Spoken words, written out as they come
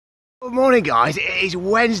Good morning, guys. It is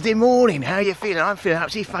Wednesday morning. How are you feeling? I'm feeling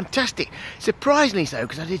absolutely fantastic. Surprisingly so,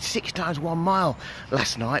 because I did 6 times 1 mile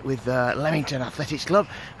last night with Leamington Athletics Club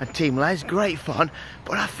and Team Les. Great fun,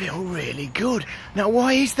 but I feel really good. Now,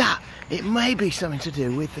 why is that? It may be something to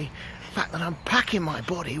do with the fact that I'm packing my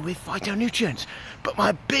body with phytonutrients. But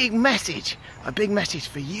my big message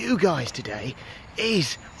for you guys today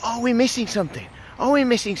is, are we missing something? Are we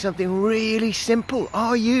missing something really simple?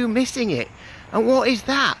 Are you missing it? And what is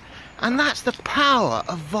that? And that's the power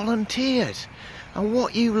of volunteers and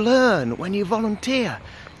what you learn when you volunteer.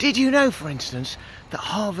 Did you know, for instance, that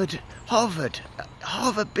Harvard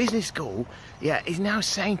Business School is now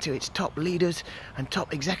saying to its top leaders and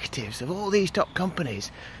top executives of all these top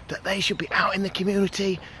companies that they should be out in the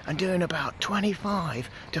community and doing about 25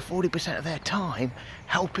 to 40% of their time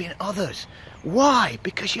helping others. Why?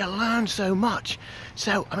 Because you learn so much.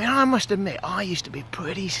 So, I mean, I must admit, I used to be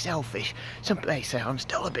pretty selfish. Some may say I'm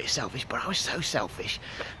still a bit selfish, but I was so selfish.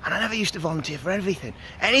 And I never used to volunteer for anything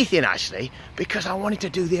actually, because I wanted to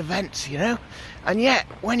do the events, you know? And yet,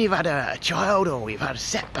 when you've had a child or you've had a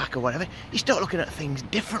setback or whatever, you start looking at things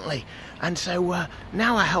differently. And so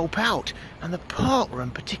now I help out. And the park run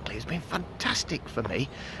particularly has been fantastic for me.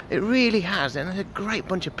 It really has, and there's a great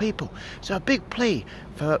bunch of people. So a big plea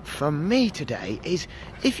for me today is,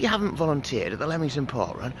 if you haven't volunteered at the Leamington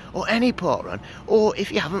Park Run, or any park run, or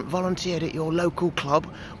if you haven't volunteered at your local club,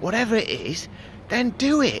 whatever it is, then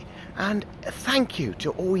do it. And thank you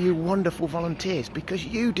to all you wonderful volunteers, because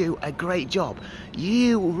you do a great job.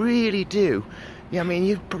 You really do. I mean,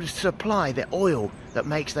 you supply the oil that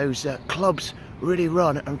makes those clubs really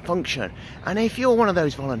run and function. And if you're one of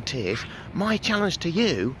those volunteers, my challenge to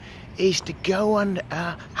you is to go and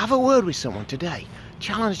have a word with someone today.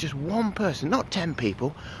 Challenge just one person, not 10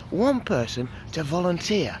 people, one person to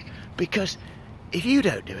volunteer. Because if you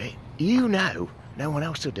don't do it, you know no one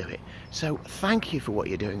else will do it. So thank you for what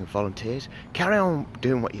you're doing, volunteers. Carry on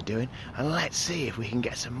doing what you're doing, and let's see if we can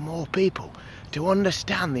get some more people to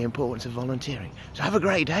understand the importance of volunteering. So have a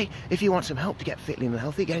great day. If you want some help to get fit and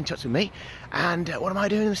healthy, get in touch with me. And what am I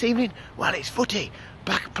doing this evening? Well, it's footy.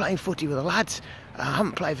 Back playing footy with the lads. I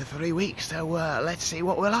haven't played for 3 weeks, so let's see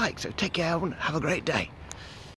what we're like. So take care and have a great day.